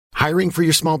Hiring for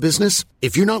your small business?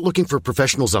 If you're not looking for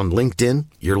professionals on LinkedIn,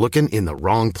 you're looking in the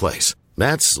wrong place.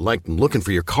 That's like looking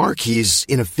for your car keys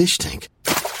in a fish tank.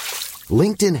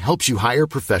 LinkedIn helps you hire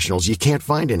professionals you can't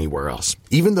find anywhere else,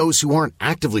 even those who aren't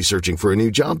actively searching for a new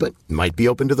job but might be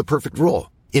open to the perfect role.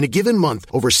 In a given month,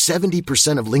 over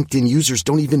 70% of LinkedIn users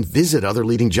don't even visit other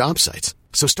leading job sites.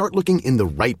 So start looking in the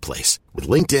right place. With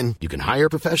LinkedIn, you can hire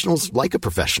professionals like a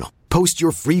professional. Post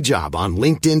your free job on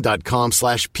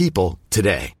linkedin.com/people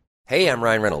today. Hey, I'm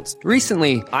Ryan Reynolds.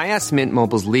 Recently, I asked Mint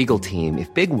Mobile's legal team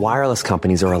if big wireless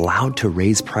companies are allowed to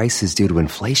raise prices due to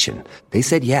inflation. They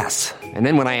said yes. And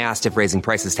then when I asked if raising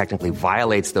prices technically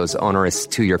violates those onerous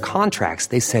 2-year contracts,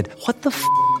 they said, "What the f***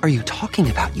 are you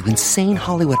talking about, you insane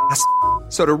Hollywood ass?"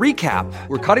 So to recap,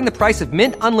 we're cutting the price of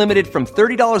Mint Unlimited from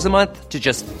 $30 a month to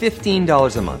just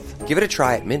 $15 a month. Give it a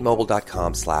try at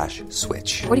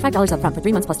mintmobile.com/switch. $45 up front for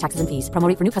 3 months plus taxes and fees. Promo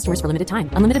rate for new customers for limited time.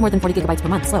 Unlimited more than 40 gigabytes per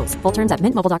month. Slows full terms at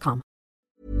mintmobile.com.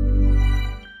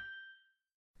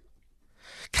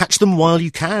 Catch them while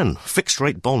you can.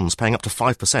 Fixed-rate bonds paying up to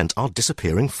 5% are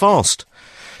disappearing fast.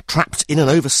 Trapped in an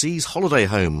overseas holiday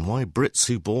home, why Brits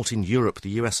who bought in Europe, the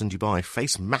US and Dubai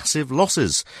face massive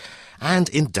losses. And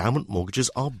endowment mortgages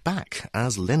are back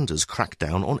as lenders crack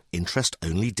down on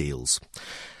interest-only deals.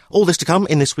 All this to come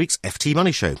in this week's FT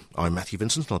Money Show. I'm Matthew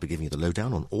Vincent and I'll be giving you the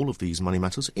lowdown on all of these money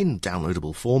matters in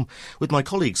downloadable form with my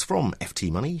colleagues from FT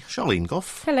Money, Charlene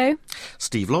Goff. Hello.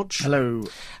 Steve Lodge. Hello.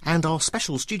 And our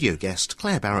special studio guest,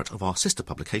 Claire Barrett of our sister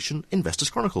publication,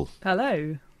 Investors Chronicle.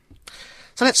 Hello.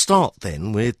 So let's start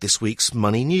then with this week's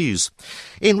money news.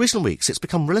 In recent weeks, it's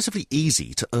become relatively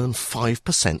easy to earn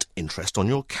 5% interest on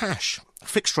your cash.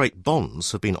 Fixed-rate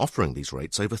bonds have been offering these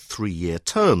rates over 3-year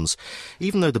terms,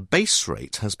 even though the base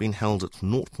rate has been held at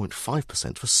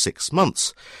 0.5% for 6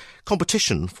 months.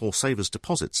 Competition for savers'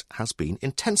 deposits has been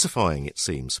intensifying, it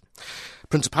seems.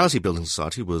 Principality Building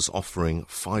Society was offering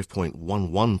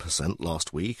 5.11%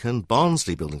 last week, and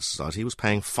Barnsley Building Society was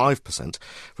paying 5%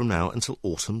 from now until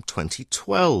autumn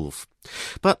 2012.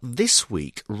 But this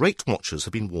week, rate watchers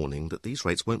have been warning that these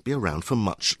rates won't be around for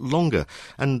much longer.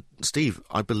 And, Steve,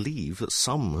 I believe that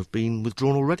some have been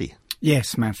withdrawn already.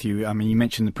 Yes, Matthew. I mean, you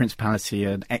mentioned the Principality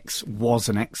was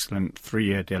an excellent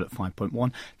 3-year deal at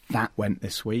 5.1. That went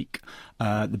this week.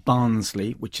 The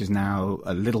Barnsley, which is now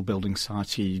a little building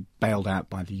society bailed out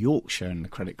by the Yorkshire in the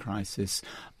credit crisis,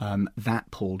 that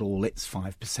pulled all its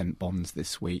 5% bonds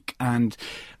this week. And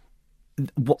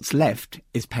what's left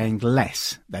is paying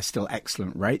less. They're still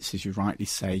excellent rates, as you rightly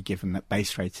say, given that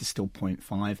base rate is still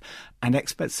 0.5. And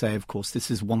experts say, of course, this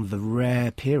is one of the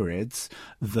rare periods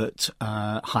that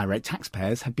high-rate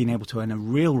taxpayers have been able to earn a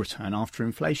real return after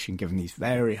inflation, given these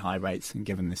very high rates and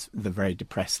given the very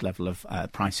depressed level of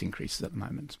price increases at the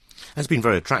moment. It's been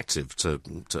very attractive to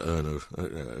earn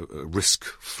a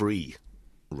risk-free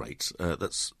rate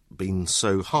that's been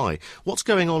so high. What's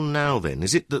going on now then?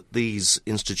 Is it that these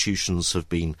institutions have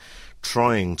been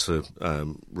trying to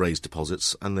raise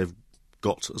deposits and they've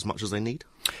got as much as they need?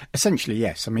 Essentially,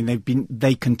 yes. I mean,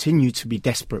 they continue to be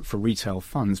desperate for retail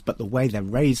funds, but the way they're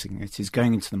raising it is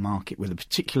going into the market with a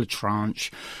particular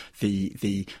tranche.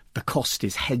 The cost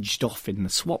is hedged off in the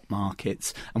swap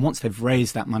markets, and once they've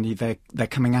raised that money, they're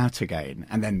coming out again,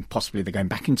 and then possibly they're going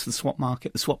back into the swap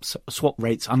market. The swap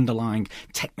rates, underlying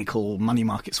technical money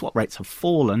market swap rates, have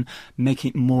fallen, making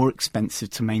it more expensive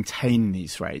to maintain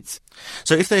these rates.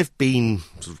 So, if they've been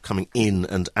sort of coming in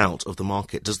and out of the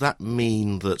market, does that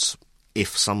mean that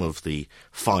if some of the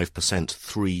 5%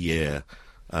 3-year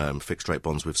fixed-rate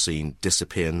bonds we've seen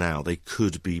disappear now, they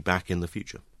could be back in the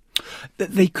future?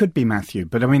 They could be, Matthew,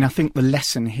 but I mean, I think the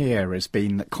lesson here has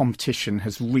been that competition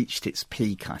has reached its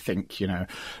peak. I think,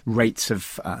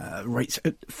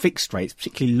 fixed rates,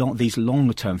 particularly these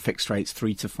longer-term fixed rates,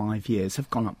 3 to 5 years, have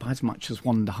gone up by as much as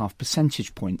 1.5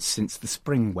 percentage points since the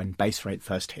spring when base rate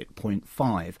first hit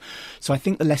 0.5. So I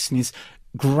think the lesson is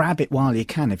grab it while you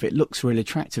can if it looks really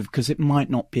attractive, because it might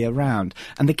not be around.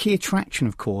 And the key attraction,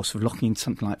 of course, of locking in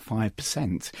something like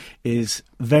 5% is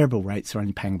variable rates are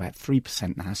only paying about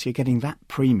 3% now. So you're getting that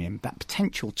premium, that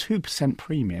potential 2%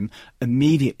 premium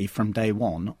immediately from day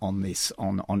one on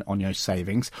your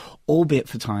savings, albeit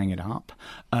for tying it up.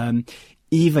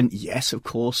 Even, yes, of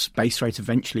course, base rate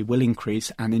eventually will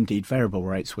increase, and indeed variable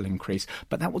rates will increase,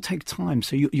 but that will take time.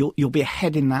 So you'll be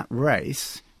ahead in that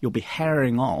race. You'll be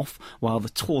herring off while the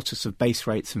tortoise of base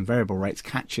rates and variable rates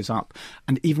catches up.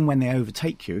 And even when they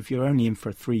overtake you, if you're only in for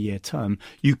a 3-year term,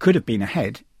 you could have been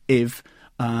ahead if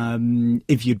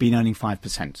you'd been earning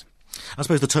 5%. I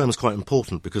suppose the term is quite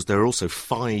important because there are also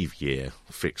 5-year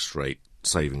fixed rate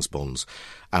savings bonds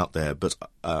out there, but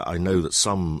I know that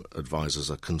some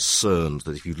advisors are concerned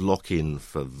that if you lock in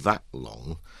for that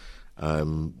long,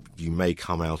 you may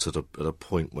come out at a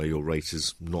point where your rate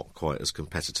is not quite as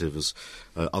competitive as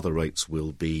other rates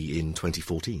will be in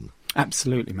 2014.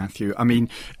 Absolutely, Matthew. I mean,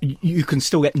 you can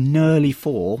still get nearly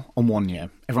 4 on 1 year.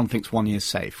 Everyone thinks 1 year is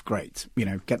safe. Great.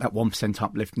 Get that 1%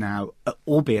 uplift now.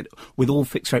 Albeit, with all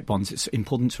fixed rate bonds, it's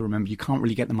important to remember you can't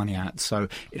really get the money out, so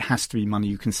it has to be money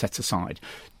you can set aside.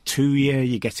 2 year,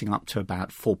 you're getting up to about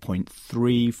 4.3,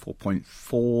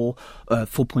 4.4,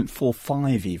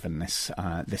 4.45 even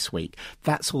this week.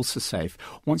 That's also safe.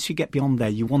 Once you get beyond there,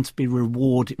 you want to be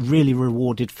really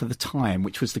rewarded for the time,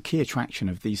 which was the key attraction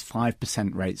of these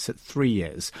 5% rates at 3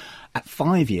 years. At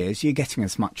 5 years, you're getting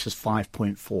as much as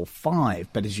 5.45,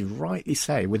 but as you rightly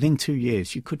say, within 2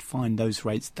 years, you could find those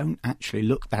rates don't actually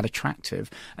look that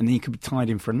attractive, and then you could be tied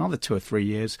in for another 2 or 3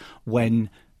 years when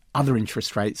other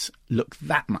interest rates look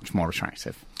that much more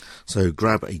attractive. So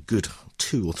grab a good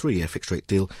 2 or 3 year fixed rate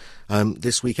deal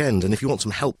this weekend. And if you want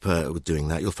some help with doing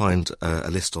that, you'll find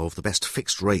a list of the best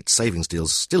fixed rate savings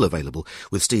deals still available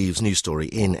with Steve's new story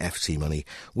in FT Money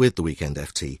with the Weekend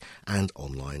FT and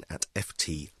online at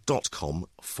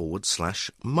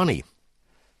ft.com/money.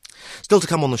 Still to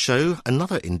come on the show,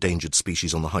 another endangered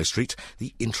species on the high street,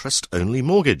 the interest-only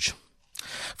mortgage.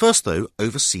 First, though,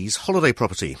 overseas holiday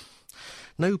property.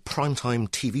 No primetime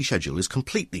TV schedule is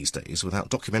complete these days without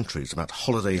documentaries about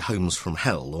holiday homes from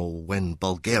hell or when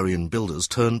Bulgarian builders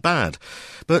turn bad.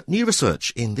 But new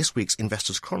research in this week's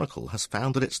Investors Chronicle has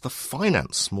found that it's the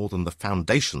finance more than the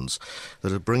foundations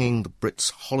that are bringing the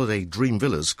Brits' holiday dream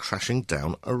villas crashing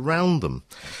down around them.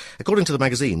 According to the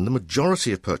magazine, the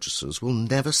majority of purchasers will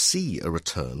never see a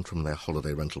return from their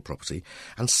holiday rental property,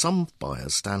 and some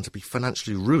buyers stand to be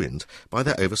financially ruined by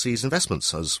their overseas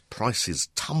investments as prices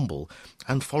tumble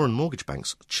and foreign mortgage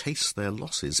banks chase their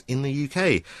losses in the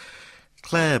UK.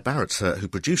 Claire Barrett, who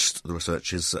produced the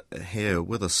research, is here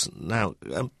with us now.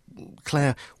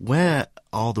 Claire, where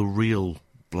are the real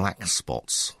black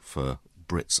spots for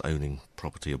Brits owning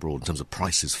property abroad in terms of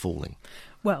prices falling?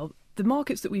 Well, the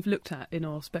markets that we've looked at in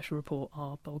our special report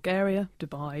are Bulgaria,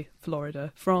 Dubai,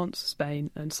 Florida, France, Spain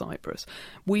and Cyprus.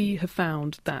 We have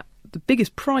found that the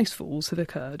biggest price falls have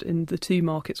occurred in the 2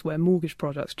 markets where mortgage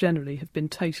products generally have been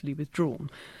totally withdrawn,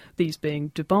 these being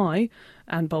Dubai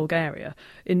and Bulgaria.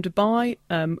 In Dubai,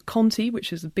 Conti,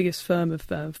 which is the biggest firm of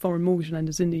foreign mortgage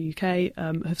lenders in the UK,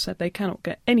 have said they cannot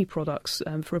get any products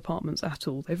for apartments at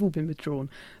all. They've all been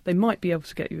withdrawn. They might be able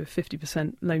to get you a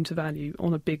 50% loan to value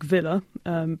on a big villa,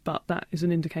 but that is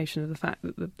an indication of the fact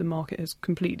that the market has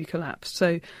completely collapsed.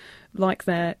 So, like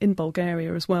there in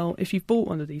Bulgaria as well, if you've bought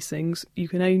one of these things, you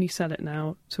can only sell it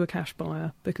now to a cash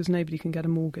buyer because nobody can get a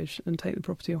mortgage and take the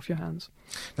property off your hands.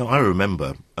 Now, I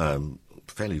remember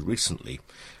fairly recently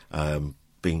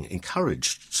being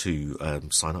encouraged to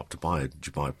sign up to buy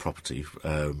a property.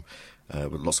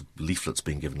 With lots of leaflets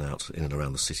being given out in and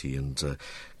around the city and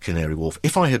Canary Wharf.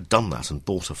 If I had done that and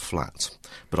bought a flat,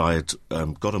 but I had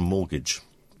got a mortgage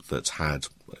that had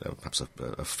perhaps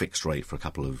a fixed rate for a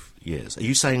couple of years, are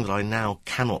you saying that I now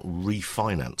cannot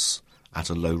refinance at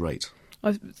a low rate?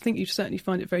 I think you'd certainly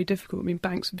find it very difficult. I mean,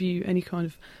 banks view any kind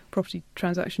of property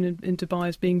transaction in Dubai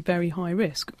as being very high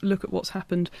risk. Look at what's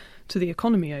happened to the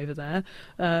economy over there.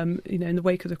 In the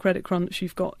wake of the credit crunch,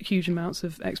 you've got huge amounts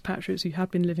of expatriates who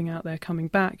have been living out there coming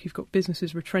back. You've got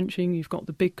businesses retrenching. You've got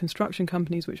the big construction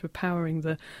companies which were powering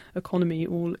the economy,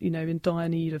 all in dire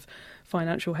need of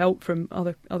financial help from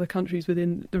other countries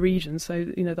within the region. So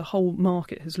the whole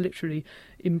market has literally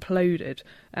imploded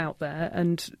out there.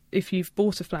 And if you've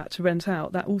bought a flat to rent out,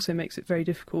 that also makes it very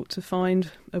difficult to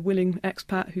find a willing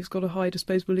expat who's got a high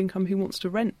disposable income who wants to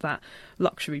rent that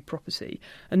luxury property.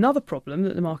 Another problem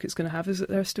that the market's going to have is that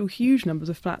there are still huge numbers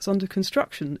of flats under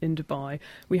construction in Dubai.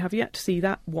 We have yet to see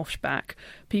that wash back.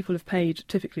 People have paid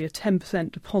typically a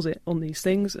 10% deposit on these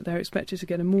things. They're expected to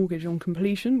get a mortgage on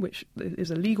completion, which is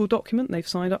a legal document they've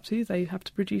signed up to. They have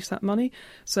to produce that money.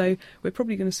 So we're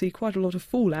probably going to see quite a lot of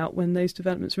fallout when those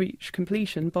developments reach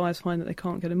completion. Buyers find that they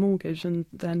can't get a mortgage and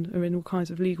then are in all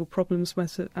kinds of legal problems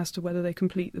as to whether they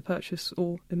complete the purchase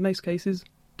or, in most cases,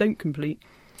 don't complete.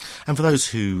 And for those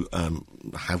who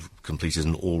have completed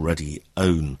and already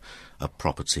own a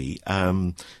property,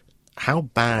 how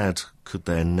bad could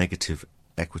their negative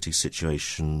equity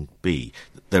situation be?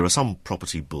 There are some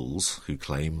property bulls who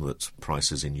claim that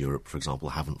prices in Europe, for example,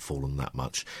 haven't fallen that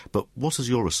much. But what has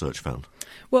your research found?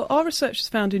 Well, our research has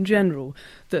found in general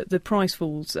that the price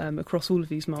falls across all of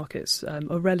these markets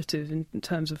are relative in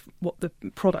terms of what the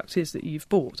product is that you've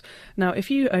bought. Now,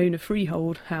 if you own a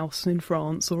freehold house in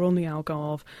France or on the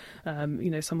Algarve,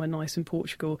 somewhere nice in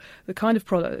Portugal, the kind of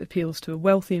product that appeals to a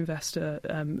wealthy investor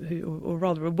or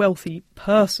rather a wealthy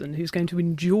person who's going to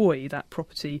enjoy that property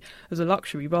property as a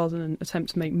luxury rather than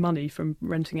attempt to make money from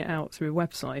renting it out through a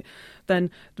website,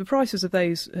 then the prices of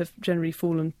those have generally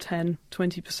fallen 10,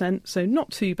 20%, so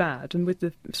not too bad. And with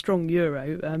the strong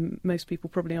euro, most people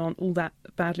probably aren't all that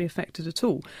badly affected at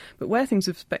all. But where things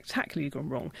have spectacularly gone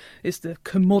wrong is the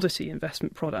commodity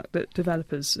investment product that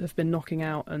developers have been knocking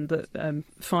out and that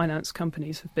finance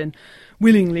companies have been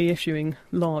willingly issuing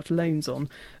large loans on.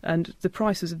 And the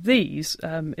prices of these,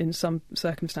 in some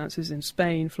circumstances in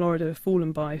Spain, Florida, have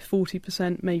fallen by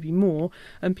 40%, maybe more,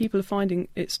 and people are finding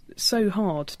it's so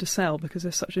hard to sell because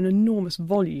there's such an enormous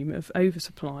volume of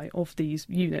oversupply of these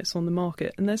units on the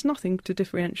market, and there's nothing to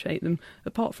differentiate them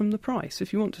apart from the price.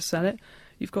 If you want to sell it,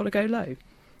 you've got to go low.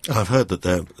 I've heard that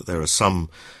there are some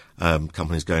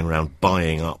companies going around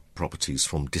buying up properties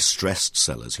from distressed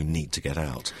sellers who need to get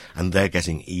out, and they're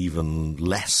getting even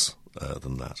less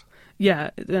than that.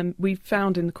 Yeah, we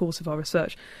found in the course of our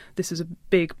research this is a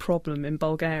big problem in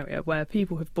Bulgaria, where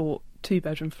people have bought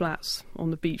two-bedroom flats on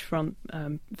the beachfront,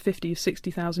 50,000 or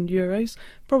 60,000 euros,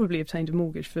 probably obtained a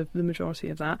mortgage for the majority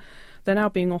of that. They're now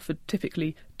being offered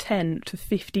typically 10,000 to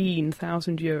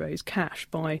 15,000 euros cash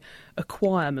by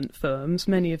acquirement firms,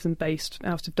 many of them based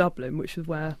out of Dublin, which is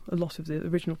where a lot of the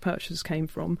original purchases came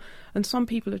from. And some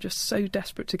people are just so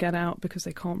desperate to get out because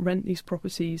they can't rent these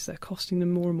properties. They're costing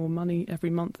them more and more money every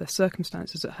month. Their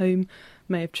circumstances at home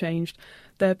may have changed.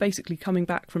 They're basically coming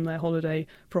back from their holiday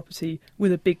property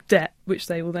with a big debt, which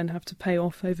they will then have to pay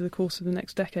off over the course of the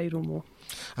next decade or more.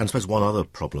 And I suppose one other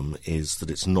problem is that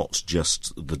it's not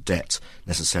just the debt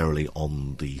necessarily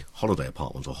on the holiday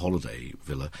apartment or holiday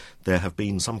villa. There have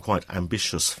been some quite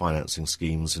ambitious financing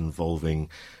schemes involving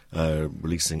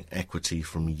releasing equity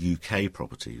from UK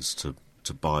properties to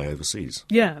buy overseas.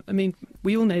 Yeah, I mean,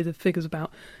 we all know the figures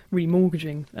about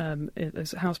remortgaging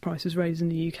as house prices rose in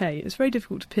the UK. It's very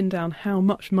difficult to pin down how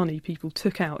much money people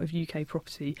took out of UK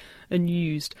property and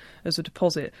used as a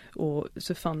deposit or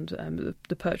to fund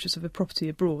the purchase of a property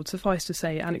abroad. Suffice to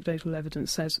say, anecdotal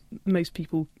evidence says most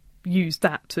people use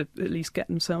that to at least get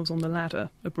themselves on the ladder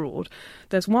abroad.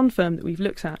 There's one firm that we've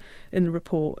looked at in the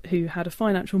report who had a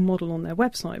financial model on their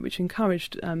website which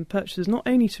encouraged purchasers not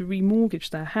only to remortgage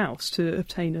their house to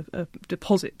obtain a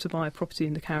deposit to buy a property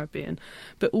in the Caribbean,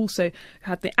 but also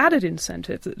had the added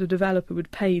incentive that the developer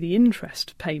would pay the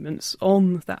interest payments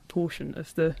on that portion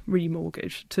of the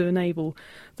remortgage to enable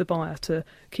the buyer to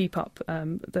keep up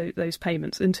those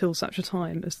payments until such a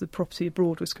time as the property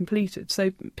abroad was completed. So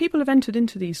people have entered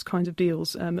into these kinds of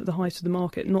deals at the height of the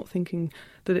market, not thinking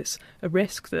that it's a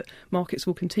risk, that markets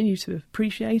will continue to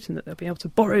appreciate and that they'll be able to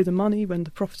borrow the money when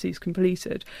the property is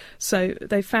completed. So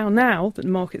they've found now that the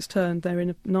market's turned, they're in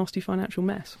a nasty financial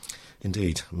mess.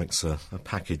 Indeed, makes a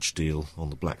package deal on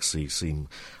the Black Sea seem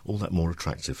all that more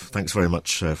attractive. Thanks very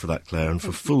much for that, Claire. And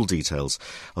for full details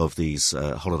of these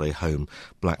holiday home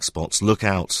black spots, look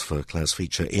out for Claire's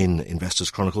feature in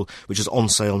Investors Chronicle, which is on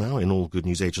sale now in all good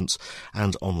news agents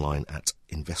and online at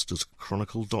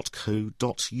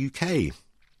investorschronicle.co.uk.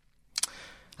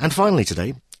 And finally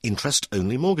today,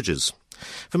 interest-only mortgages.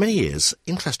 For many years,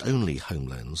 interest-only home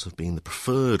loans have been the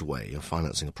preferred way of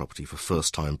financing a property for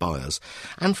first-time buyers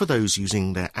and for those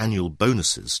using their annual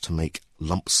bonuses to make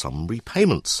lump-sum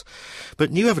repayments.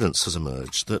 But new evidence has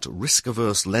emerged that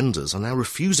risk-averse lenders are now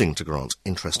refusing to grant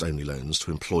interest-only loans to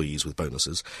employees with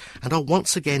bonuses and are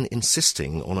once again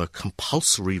insisting on a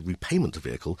compulsory repayment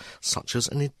vehicle such as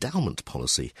an endowment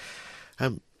policy.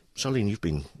 Charlene, you've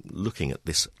been looking at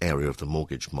this area of the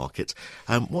mortgage market.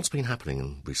 What's been happening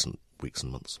in recent weeks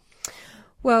and months?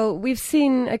 Well, we've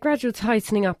seen a gradual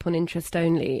tightening up on interest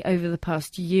only over the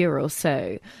past year or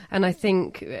so. And I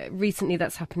think recently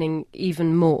that's happening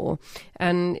even more.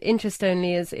 And interest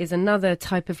only is another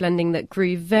type of lending that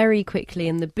grew very quickly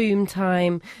in the boom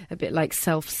time, a bit like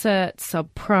self-cert,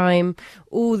 subprime,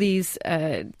 all these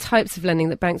types of lending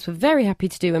that banks were very happy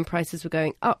to do when prices were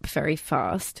going up very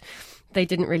fast. They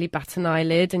didn't really bat an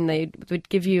eyelid, and they would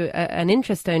give you an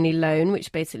interest-only loan,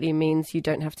 which basically means you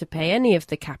don't have to pay any of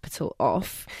the capital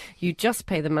off. You just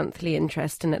pay the monthly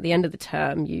interest, and at the end of the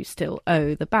term, you still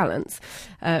owe the balance.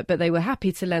 But they were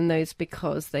happy to lend those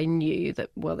because they knew that,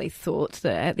 well, they thought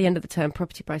that at the end of the term,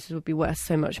 property prices would be worth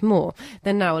so much more.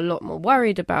 They're now a lot more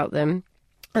worried about them.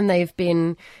 And they've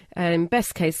been, in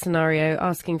best case scenario,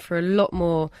 asking for a lot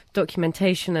more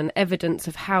documentation and evidence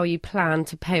of how you plan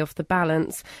to pay off the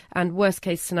balance. And worst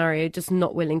case scenario, just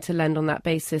not willing to lend on that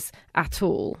basis at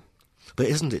all. But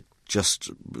isn't it just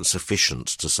sufficient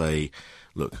to say,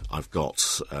 look, I've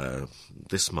got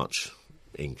this much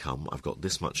income, I've got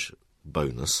this much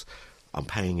bonus, I'm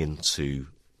paying into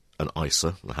an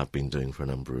ISA and have been doing for a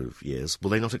number of years. Will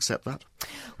they not accept that?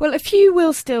 Well, a few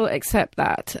will still accept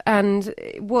that. And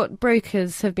what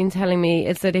brokers have been telling me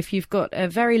is that if you've got a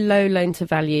very low loan to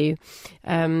value,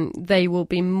 they will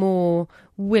be more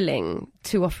willing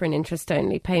to offer an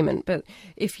interest-only payment. But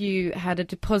if you had a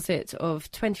deposit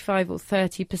of 25 or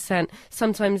 30%,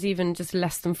 sometimes even just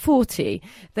less than 40,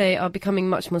 they are becoming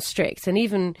much more strict. And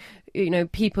even,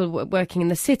 people working in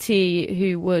the city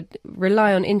who would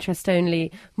rely on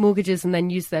interest-only mortgages and then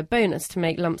use their bonus to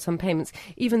make lump sum payments,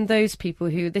 even those people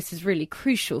who this is really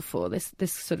crucial for,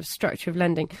 this sort of structure of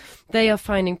lending, they are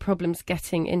finding problems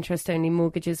getting interest-only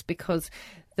mortgages because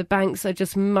the banks are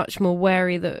just much more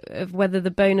wary of whether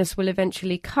the bonus will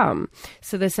eventually come.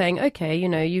 So they're saying, okay,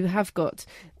 you have got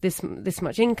this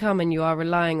much income and you are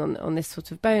relying on this sort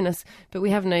of bonus, but we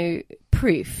have no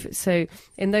proof. So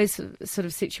in those sort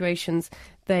of situations,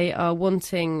 they are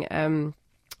wanting a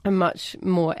much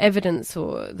more evidence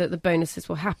or that the bonuses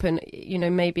will happen.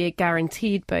 Maybe a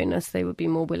guaranteed bonus they would be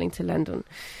more willing to lend on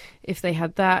if they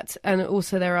had that. And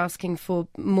also they're asking for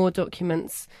more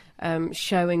documents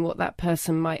showing what that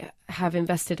person might have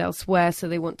invested elsewhere. So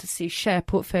they want to see share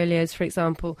portfolios, for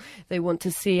example. They want to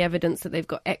see evidence that they've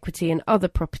got equity in other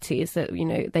properties that,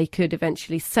 they could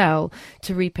eventually sell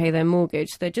to repay their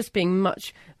mortgage. They're just being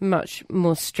much, much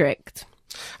more strict.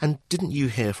 And didn't you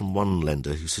hear from one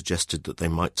lender who suggested that they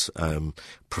might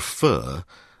prefer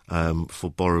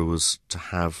for borrowers to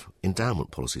have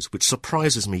endowment policies, which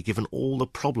surprises me given all the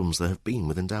problems there have been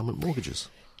with endowment mortgages?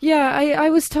 Yeah,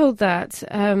 I was told that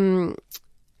from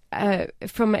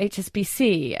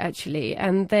HSBC, actually,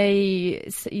 and they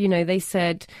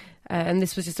said, and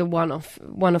this was just a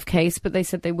one-off case, but they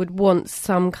said they would want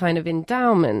some kind of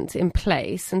endowment in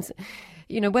place. And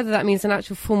whether that means an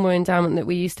actual formal endowment that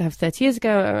we used to have 30 years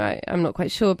ago, I'm not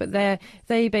quite sure. But they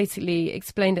basically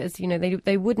explained it as,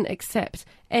 they wouldn't accept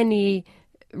any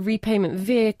repayment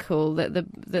vehicle that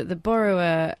the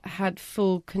borrower had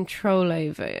full control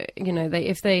over.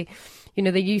 They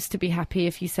used to be happy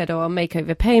if you said, I'll make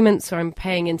overpayments or I'm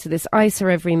paying into this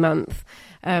ISA every month,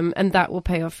 and that will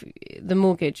pay off the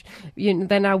mortgage.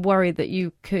 They're now worried that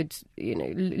you could,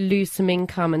 lose some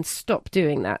income and stop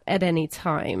doing that at any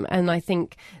time. And I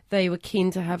think they were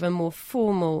keen to have a more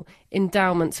formal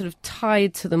endowment sort of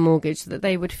tied to the mortgage so that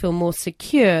they would feel more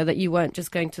secure that you weren't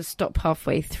just going to stop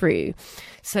halfway through.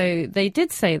 So they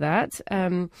did say that.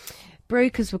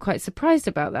 Brokers were quite surprised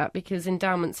about that because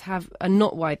endowments are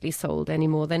not widely sold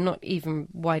anymore. They're not even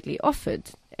widely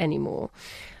offered anymore.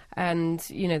 And,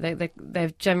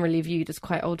 they're generally viewed as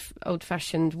quite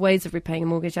old-fashioned ways of repaying a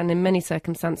mortgage and in many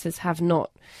circumstances have not,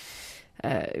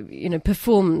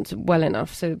 performed well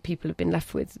enough. So people have been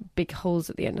left with big holes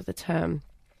at the end of the term.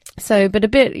 So, but a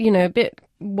bit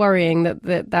worrying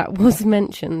that was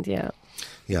mentioned, yeah.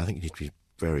 Yeah, I think you need to be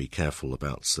very careful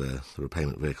about the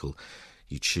repayment vehicle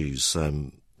you choose.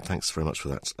 Thanks very much for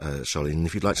that, Charlene. And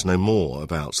if you'd like to know more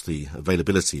about the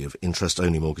availability of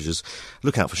interest-only mortgages,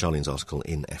 look out for Charlene's article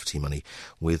in FT Money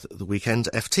with the Weekend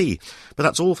FT. But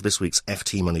that's all for this week's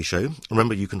FT Money Show.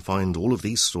 Remember, you can find all of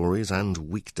these stories and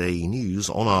weekday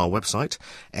news on our website,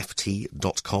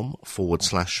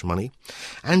 ft.com/money.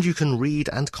 And you can read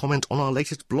and comment on our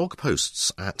latest blog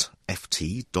posts at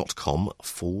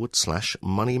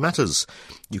ft.com/money matters.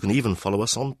 You can even follow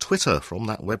us on Twitter from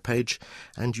that webpage,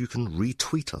 and you can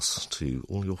retweet us to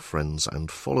all your friends and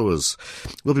followers.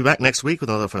 We'll be back next week with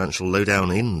another financial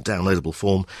lowdown in downloadable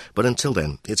form, but until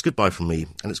then, it's goodbye from me,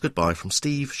 and it's goodbye from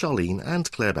Steve, Charlene and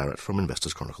Claire Barrett from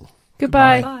Investors Chronicle.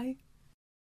 Goodbye. Bye.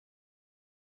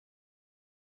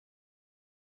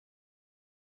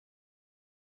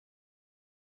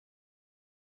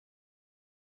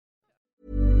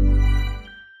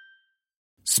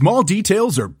 Small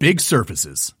details are big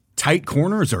surfaces. Tight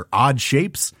corners are odd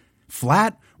shapes.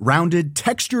 Flat, rounded,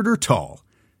 textured, or tall.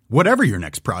 Whatever your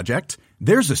next project,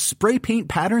 there's a spray paint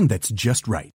pattern that's just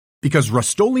right. Because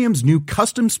Rust-Oleum's new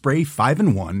Custom Spray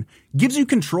 5-in-1 gives you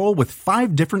control with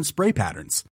 5 different spray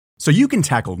patterns. So you can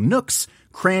tackle nooks,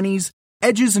 crannies,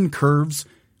 edges, and curves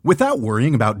without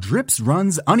worrying about drips,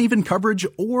 runs, uneven coverage,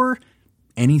 or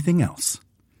anything else.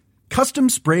 Custom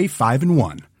Spray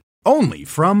 5-in-1. Only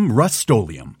from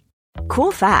Rust-Oleum.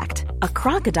 Cool fact, a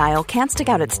crocodile can't stick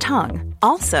out its tongue.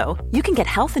 Also, you can get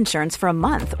health insurance for a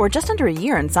month or just under a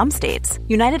year in some states.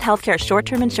 United Healthcare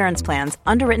short-term insurance plans,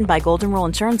 underwritten by Golden Rule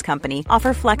Insurance Company,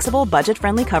 offer flexible,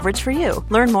 budget-friendly coverage for you.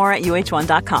 Learn more at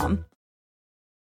uh1.com.